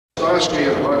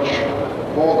Lusky and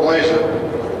Hutch, Paul Glaser,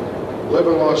 live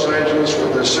in Los Angeles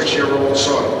with their 6-year-old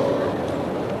son.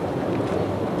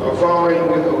 Following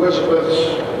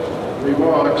Elizabeth's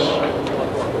remarks,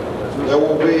 there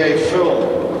will be a film.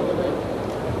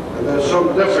 And there's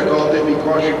some difficulty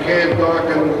because you can't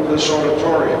darken this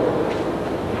auditorium.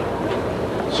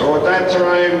 So at that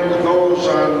time, those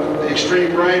on the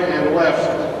extreme right and left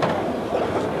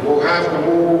will have to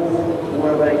move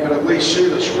where they can at least see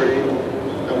the screen.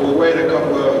 And we'll wait a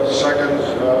couple of seconds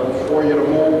for you to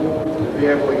move to be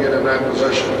able to get in that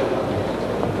position.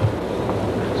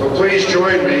 So please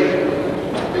join me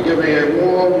in giving a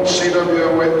warm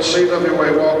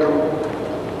CWA welcome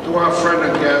to our friend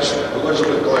and guest,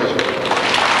 Elizabeth Glaser.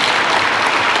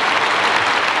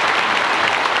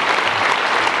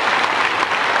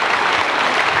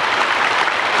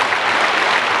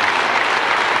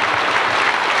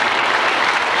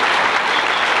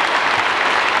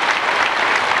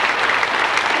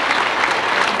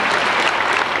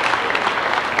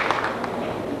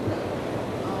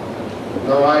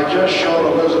 Now, I just showed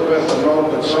Elizabeth a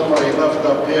note that somebody left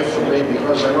up here for me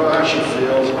because I know how she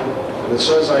feels. And it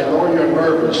says, I know you're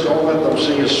nervous. Don't let them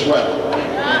see you sweat.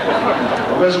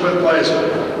 Elizabeth Glaser.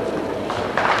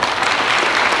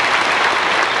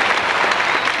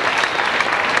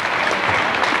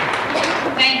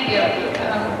 Thank you.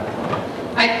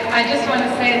 I just want to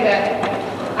say that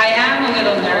I am a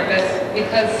little nervous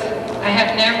because I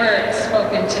have never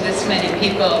spoken to this many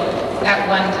people at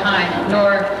one time,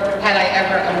 nor had I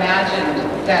ever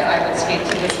imagined that I would speak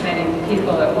to this many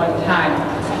people at one time.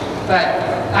 But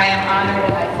I am honored,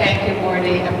 and I thank you,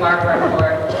 Morty and Barbara,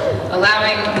 for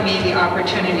allowing me the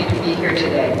opportunity to be here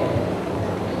today.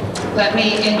 Let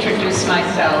me introduce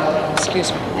myself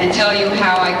and tell you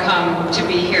how I come to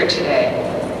be here today.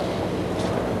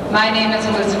 My name is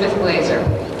Elizabeth Glaser,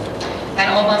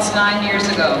 and almost 9 years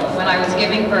ago, when I was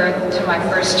giving birth to my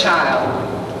first child,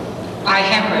 I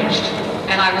hemorrhaged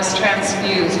and I was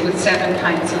transfused with 7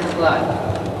 pints of blood.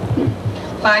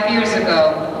 5 years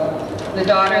ago, the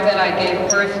daughter that I gave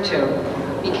birth to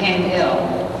became ill.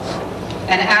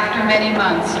 And after many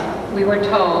months, we were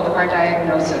told our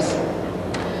diagnosis.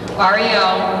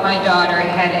 Ariel, my daughter,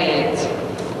 had AIDS.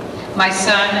 My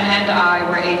son and I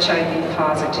were HIV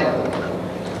positive.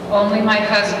 Only my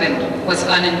husband was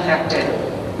uninfected.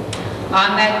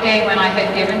 On that day when I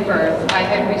had given birth, I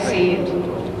had received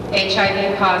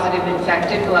HIV positive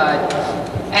infected blood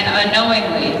and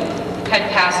unknowingly had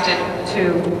passed it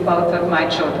to both of my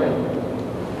children.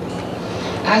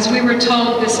 As we were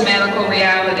told this medical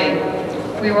reality,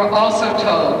 we were also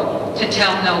told to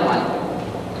tell no one,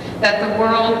 that the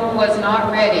world was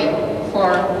not ready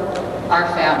for our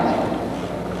family.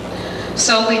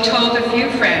 So we told a few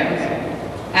friends,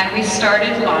 and we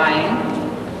started lying,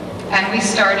 and we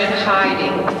started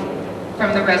hiding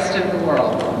from the rest of the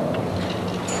world.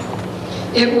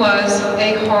 It was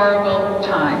a horrible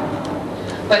time,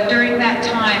 but during that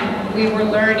time, we were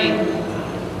learning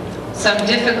some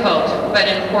difficult but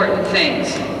important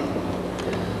things.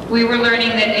 We were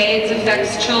learning that AIDS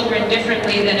affects children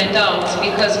differently than adults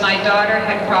because my daughter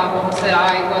had problems that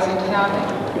I wasn't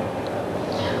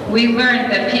having. We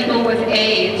learned that people with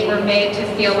AIDS were made to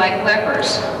feel like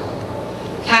lepers.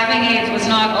 Having AIDS was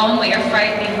not only a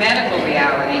frightening medical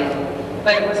reality,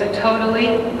 but it was a totally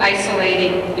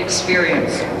isolating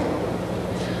experience.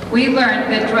 We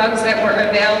learned that drugs that were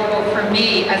available for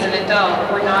me as an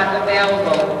adult were not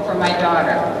available for my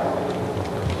daughter.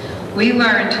 We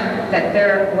learned that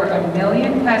there were a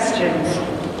million questions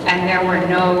and there were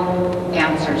no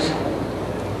answers.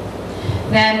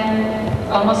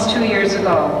 Then, almost 2 years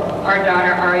ago, our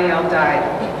daughter Ariel died.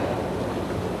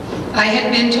 I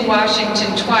had been to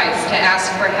Washington twice to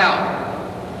ask for help.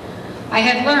 I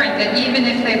had learned that even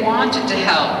if they wanted to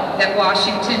help, that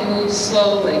Washington moves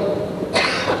slowly,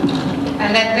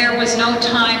 and that there was no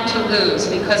time to lose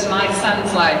because my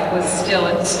son's life was still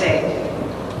at stake.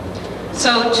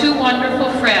 So 2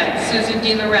 wonderful friends, Susan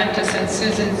DeLaurentis and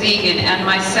Susan Zegan, and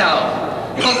myself,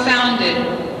 co-founded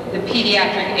the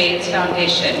Pediatric AIDS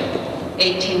Foundation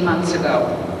 18 months ago.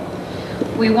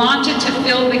 We wanted to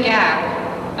fill the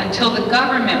gap until the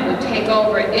government would take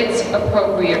over its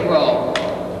appropriate role.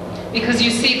 Because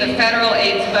you see, the federal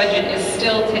AIDS budget is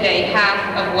still today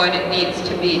half of what it needs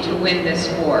to be to win this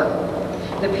war.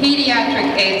 The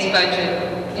pediatric AIDS budget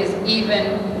is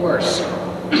even worse.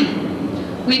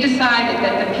 We decided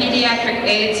that the Pediatric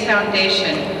AIDS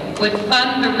Foundation would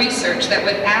fund the research that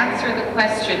would answer the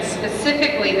questions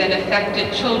specifically that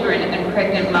affected children and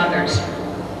pregnant mothers.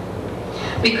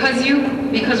 Because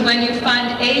when you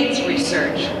fund AIDS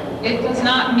research, it does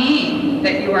not mean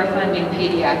that you are funding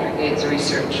pediatric AIDS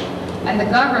research. and the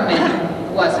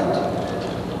government wasn't.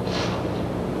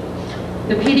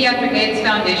 The Pediatric AIDS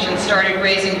Foundation started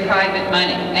raising private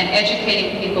money and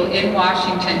educating people in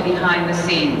Washington behind the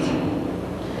scenes.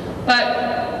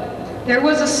 But there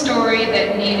was a story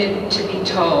that needed to be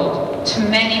told to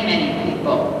many, many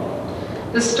people.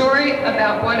 The story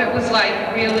about what it was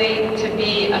like really to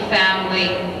be a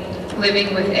family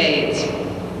living with AIDS.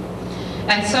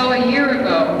 And so a year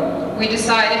ago, we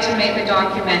decided to make a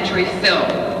documentary film.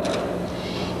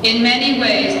 In many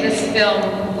ways, this film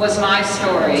was my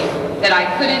story that I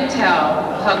couldn't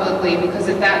tell publicly because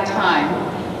at that time,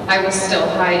 I was still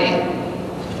hiding.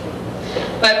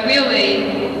 But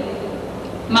really,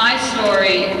 my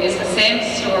story is the same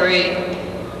story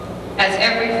as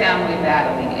every family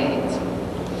battling AIDS.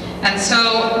 And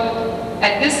so,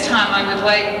 at this time, I would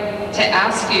like to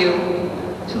ask you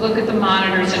to look at the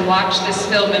monitors and watch this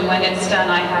film, and when it's done,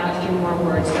 I have a few more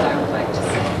words that I would like to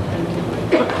say.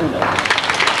 Thank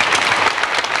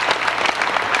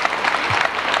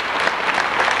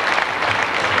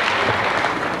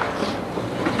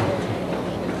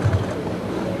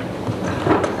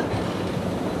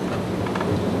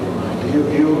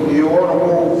you. You ought to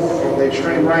move from the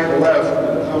extreme right to left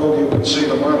until you can see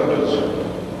the monitors.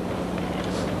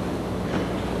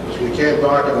 Because we can't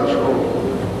darken this room.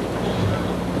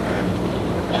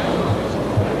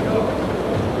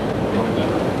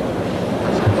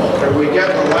 Can we get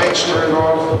the lights turned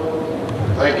off?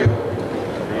 Thank you.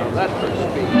 That's for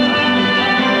speed.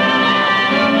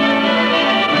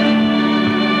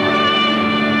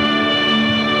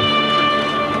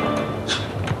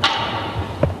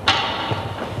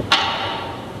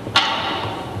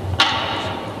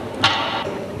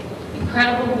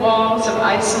 Incredible walls of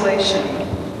isolation.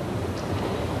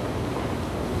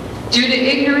 Due to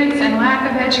ignorance and lack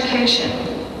of education.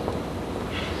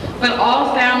 But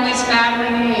all families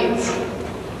battling AIDS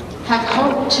have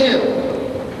hope too.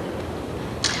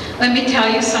 Let me tell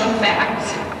you some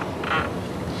facts.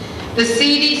 The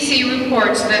CDC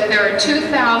reports that there are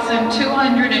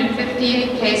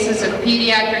 2,258 cases of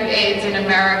pediatric AIDS in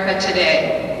America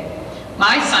today.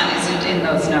 My son isn't in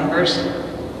those numbers.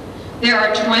 There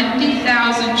are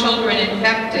 20,000 children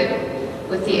infected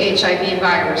with the HIV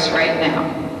virus right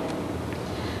now.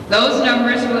 Those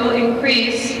numbers will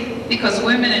increase because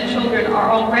women and children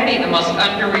are already the most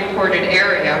underreported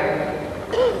area.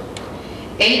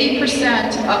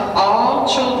 80% of all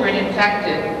children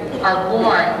infected are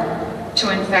born to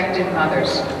infected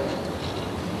mothers.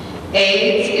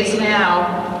 AIDS is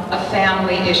now a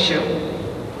family issue.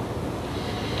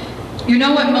 You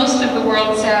know what most of the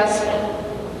world says?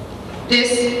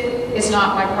 This is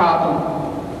not my problem.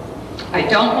 I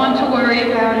don't want to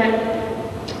worry about it,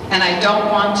 and I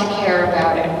don't want to care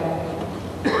about it.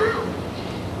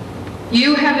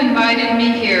 You have invited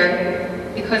me here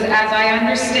because, as I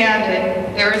understand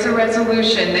it, there is a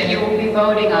resolution that you will be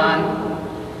voting on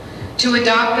to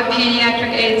adopt the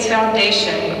Pediatric AIDS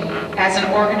Foundation as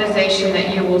an organization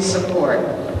that you will support.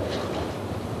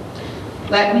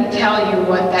 Let me tell you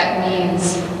what that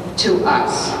means to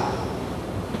us.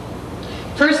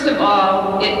 First of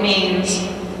all, it means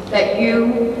that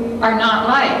you are not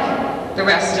like the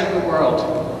rest of the world.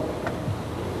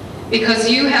 Because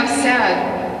you have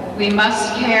said we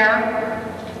must care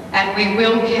and we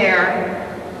will care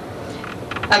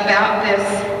about this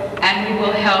and we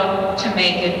will help to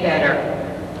make it better.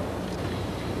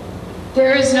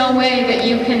 There is no way that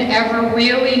you can ever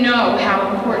really know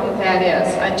how important that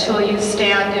is until you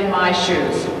stand in my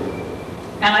shoes.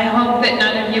 And I hope that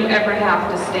none of you ever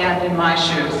have to stand in my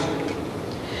shoes.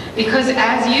 Because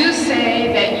as you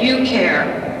say that you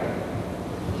care,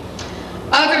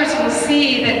 others will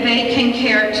see that they can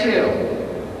care too.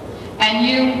 And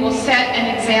you will set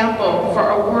an example for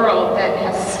a world that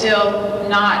has still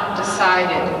not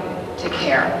decided to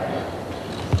care.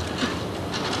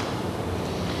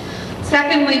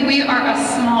 Secondly, we are a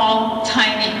small,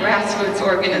 tiny grassroots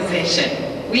organization.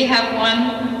 We have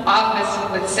one office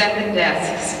with 7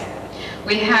 desks.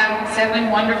 We have 7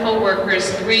 wonderful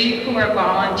workers, 3 who are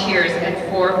volunteers and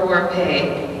 4 who are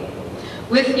paid.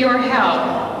 With your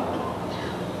help,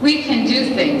 we can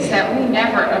do things that we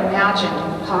never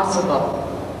imagined possible.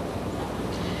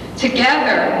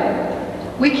 Together,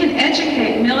 we can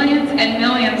educate millions and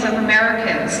millions of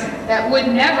Americans that would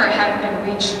never have been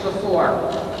reached before.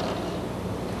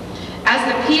 As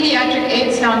the Pediatric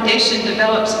AIDS Foundation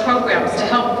develops programs to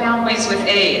help families with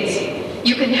AIDS,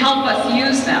 you can help us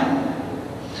use them.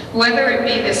 Whether it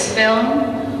be this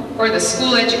film or the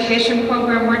school education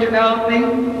program we're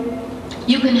developing,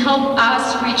 you can help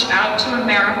us reach out to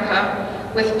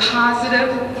America with positive,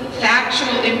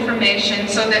 factual information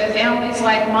so that families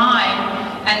like mine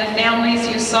and the families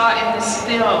you saw in this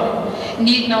film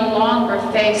need no longer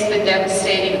face the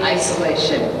devastating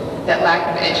isolation that lack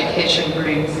of education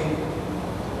brings.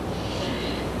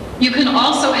 You can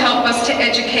also help us to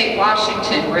educate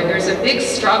Washington, where there's a big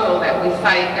struggle that we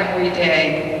fight every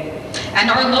day, and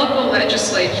our local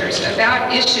legislatures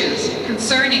about issues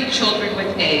concerning children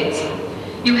with AIDS.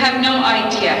 You have no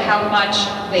idea how much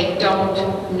they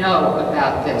don't know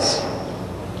about this.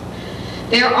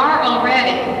 There are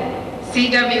already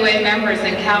CWA members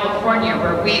in California,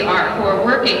 where we are, who are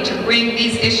working to bring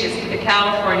these issues to the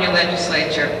California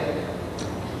legislature.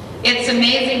 It's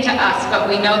amazing to us, but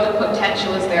we know the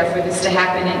potential is there for this to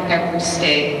happen in every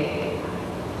state.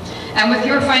 And with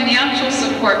your financial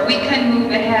support, we can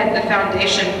move ahead the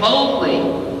foundation boldly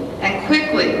and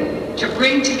quickly to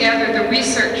bring together the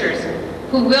researchers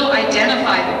who will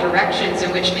identify the directions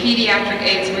in which pediatric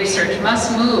AIDS research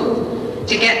must move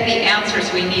to get the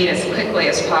answers we need as quickly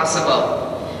as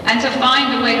possible, and to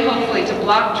find a way, hopefully, to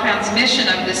block transmission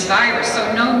of this virus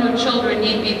so no new children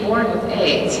need be born with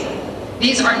AIDS.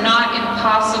 These are not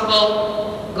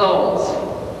impossible goals.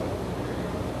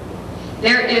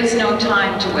 There is no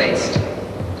time to waste.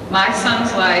 My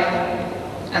son's life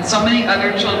and so many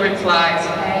other children's lives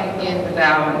hang in the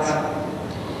balance.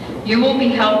 You will be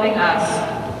helping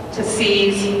us to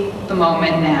seize the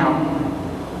moment now.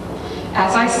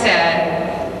 As I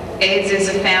said, AIDS is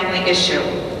a family issue.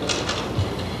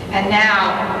 And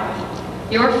now,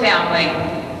 your family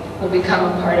will become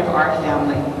a part of our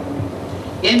family.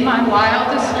 In my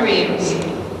wildest dreams,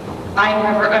 I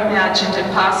never imagined it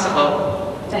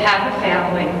possible to have a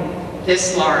family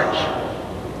this large.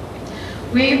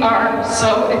 We are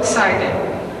so excited.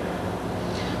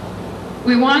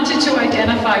 We wanted to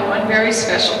identify one very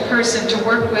special person to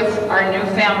work with our new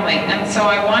family, and so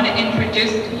I want to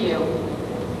introduce to you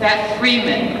Beth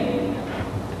Freeman,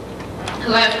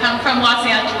 who has come from Los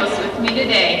Angeles with me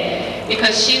today,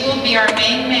 because she will be our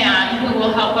main man who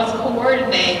will help us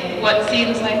coordinate what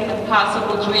seems like an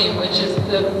impossible dream, which is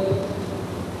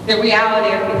the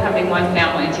reality of becoming one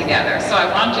family together. So I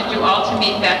wanted you all to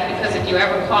meet Beth, because if you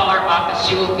ever call our office,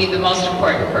 she will be the most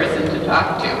important person to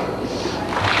talk to.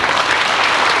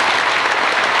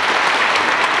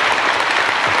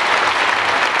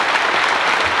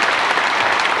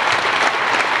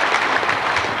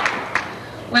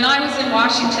 When I was in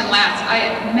Washington last,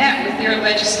 I met with your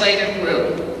legislative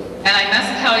group, and I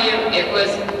must tell you, it was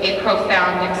a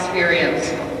profound experience.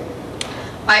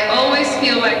 I always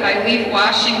feel like I leave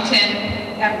Washington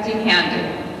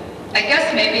empty-handed. I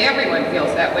guess maybe everyone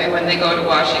feels that way when they go to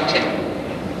Washington.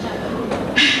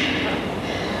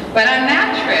 But on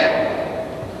that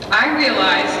trip, I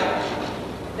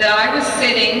realized that I was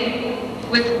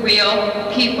sitting with real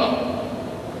people.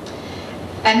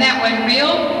 And that when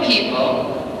real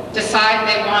people decide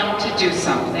they want to do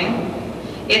something,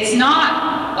 it's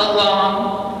not a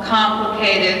long,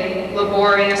 complicated,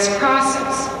 laborious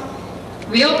process.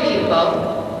 Real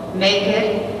people make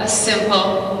it a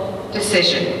simple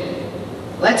decision.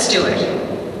 Let's do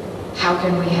it. How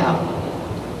can we help?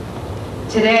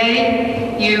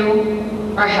 Today,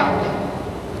 you are helping.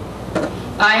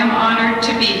 I am honored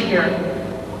to be here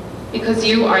because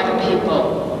you are the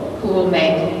people who will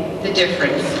make the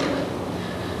difference,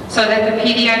 so that the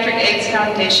Pediatric AIDS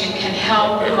Foundation can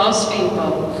help the most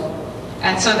people,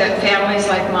 and so that families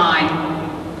like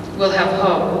mine will have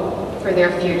hope for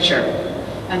their future.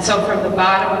 And so from the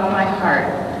bottom of my heart,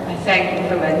 I thank you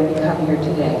for letting me come here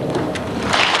today.